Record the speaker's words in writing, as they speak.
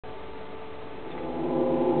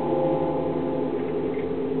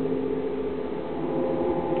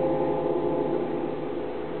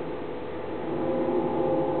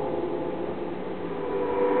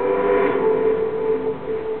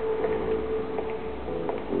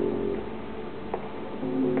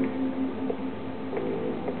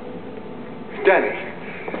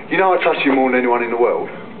Danny, you know I trust you more than anyone in the world,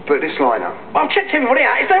 but this liner... I'll check everybody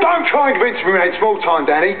out. Don't try and convince me we ain't small time,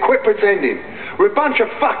 Danny. Quit pretending. We're a bunch of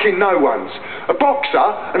fucking no-ones. A boxer,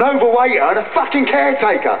 an overweighter, and a fucking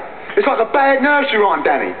caretaker. It's like a bad nursery rhyme,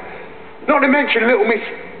 Danny. Not to mention little Miss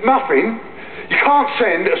Muffin. You can't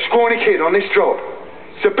send a scrawny kid on this job.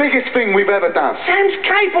 It's the biggest thing we've ever done. Sam's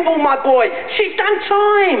capable, my boy. She's done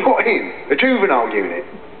time. What, him? A juvenile unit?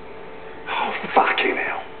 Oh, fucking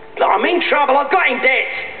hell. Look, I'm in trouble. I've got in debt.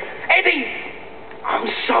 Eddie, I'm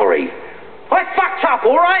sorry. I fucked up,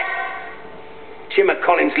 all right? Jim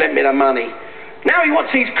Collins lent me the money. Now he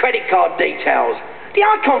wants his credit card details. The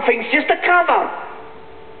icon thing's just a cover.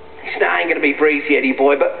 This now ain't going to be breezy, Eddie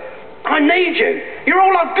boy, but I need you. You're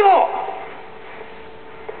all I've got.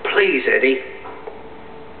 Please, Eddie.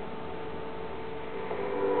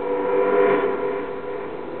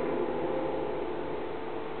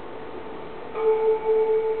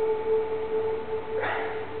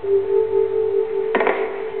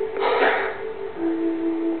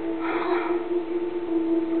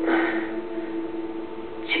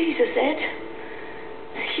 Jesus, Ed.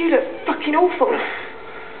 You look fucking awful.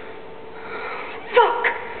 Fuck!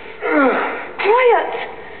 Quiet!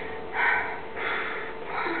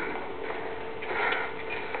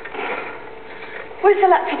 Where's the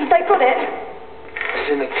laptop? Have they got it? It's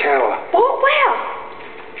in the tower. What? Where?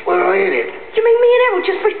 Where are you in it? You mean me and Errol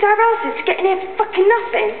just risked our asses to get in here for fucking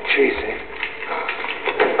nothing? Jesus.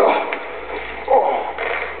 Oh. Oh.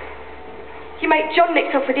 Your mate John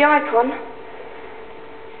nicked off with the icon.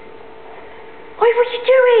 Oi, what are you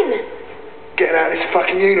doing? Getting out of this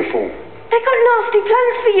fucking uniform. They got nasty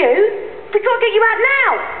plans for you. We've got to get you out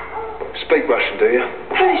now. Speak Russian, do you?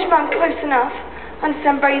 Polish man, close enough.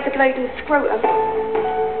 Understand razor blade and scrotum.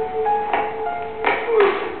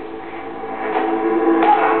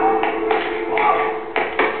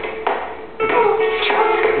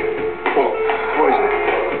 What is it?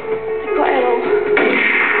 They've got Errol.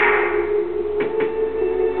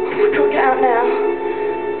 We've got to get out now.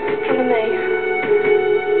 Follow me.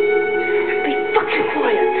 Be fucking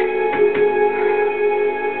quiet.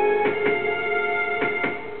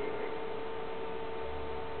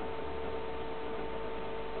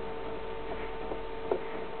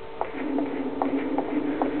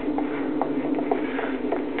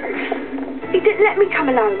 He didn't let me come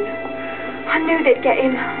alone. I knew they'd get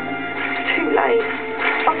him. Too late.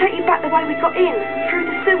 I'll take you back the way we got in, through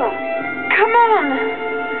the sewer. Come on!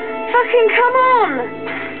 Fucking come on!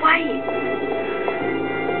 Wait.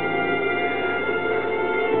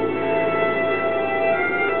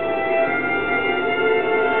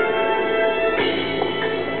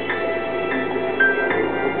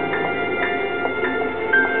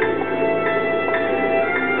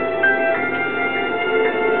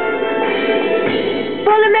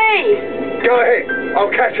 Follow me! Go ahead. I'll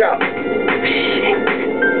catch up. Shit.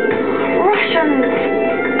 Russians!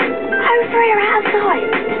 Over here outside.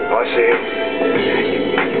 I see him.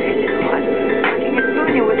 Fucking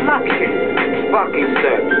Estonia with luxury. Fucking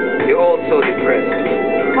Serbs. You're all so depressed.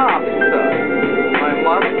 Half stuff. My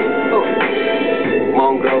mom? Oh.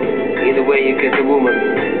 Mongrel. Either way you get a woman.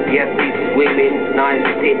 You have these women, nice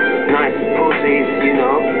tits, nice pussies, you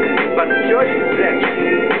know. But George is black.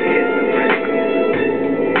 Yes, the Fresco.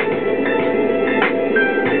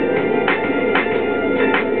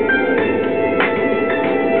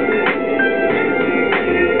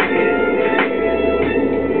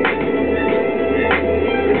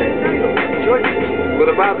 What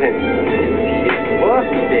about him? It's his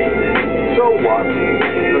birthday. So what?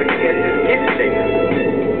 So he gets his gift later.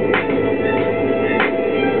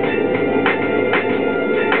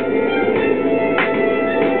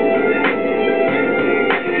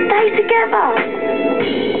 Stay together.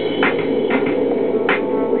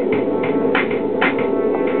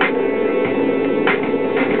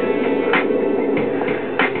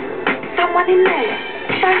 Someone in there.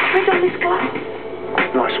 Don't tread on this glass.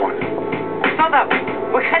 Nice one. Что там?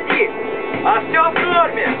 Выходи! А все в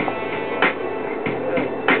норме!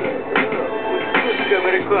 Пушка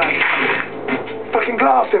американская. Fucking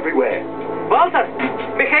glass everywhere. Walter!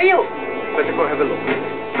 Mikhail! Better go have a look.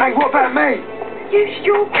 Hey, what about me? Use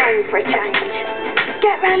your brain for a change.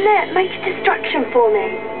 Get round there, make a distraction for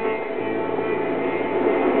me.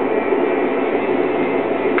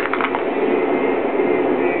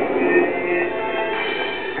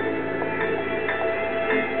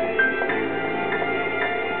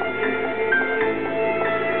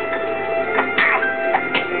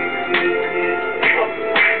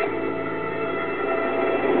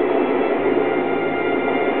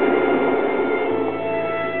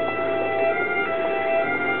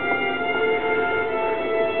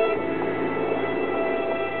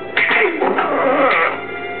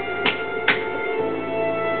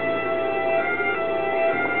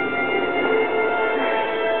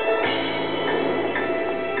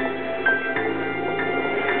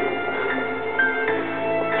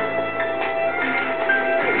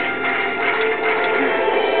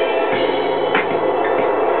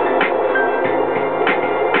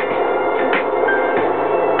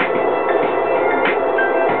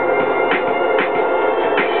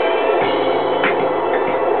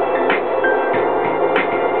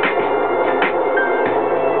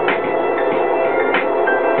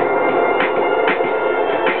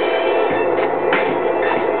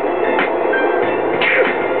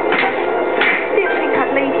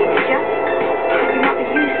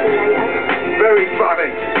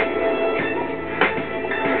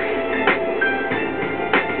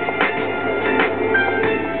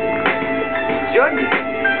 Джонни,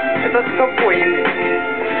 это спокойно.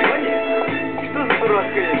 Джонни, что за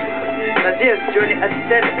дурацкая вещь? Надеюсь, Джонни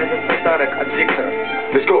отстелит этот подарок от Виктора.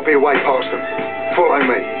 There's got to be a way past them. Follow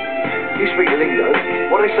me. You speak the lingo.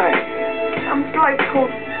 What are they saying? Some bloke called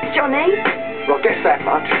Johnny. Well, I guess that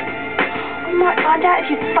much. We might find out if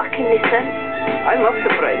you fucking listen. I love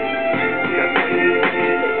surprises.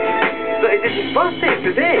 So it is his birthday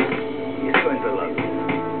today. He's going to love it.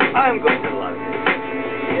 I'm going to love it.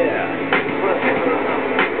 Yeah, his birthday for us.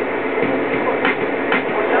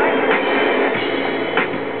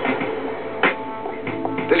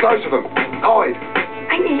 There's loads of them. Hide.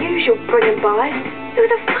 Ain't the usual bringing by. Who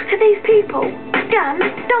the fuck are these people? Guns?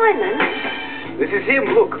 Diamonds? This is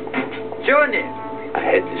him, look. Johnny. I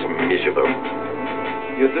had this miserable.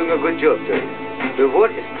 You're doing a good job, Johnny. The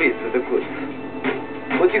world is pleased with the goods.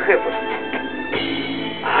 What do you have for us?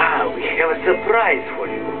 Ah, we have a surprise for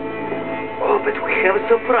you. Oh, but we have a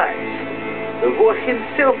surprise. The war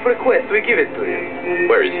himself requests we give it to you.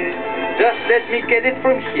 Where is it? Just let me get it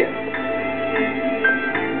from here.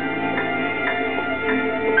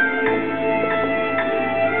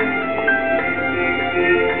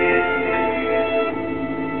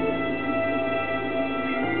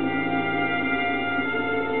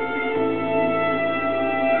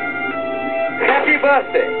 Happy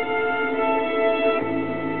birthday!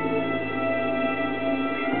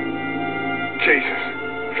 Jesus.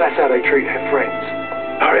 If that's how they treat their friends.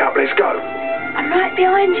 Hurry up, let's go. I'm right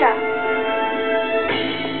behind you.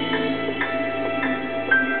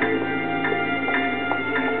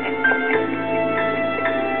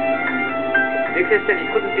 Victor said he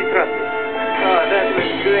couldn't be trusted. Oh, that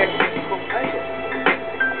was great.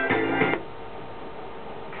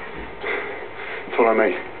 Follow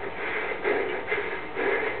me.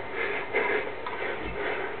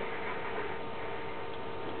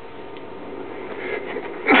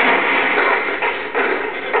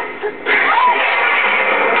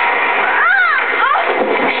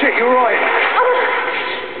 Shit, you alright?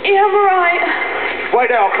 Yeah, I'm alright. Wait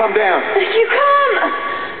there, I'll come down. You can't.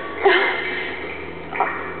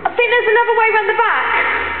 I think there's another way round the back.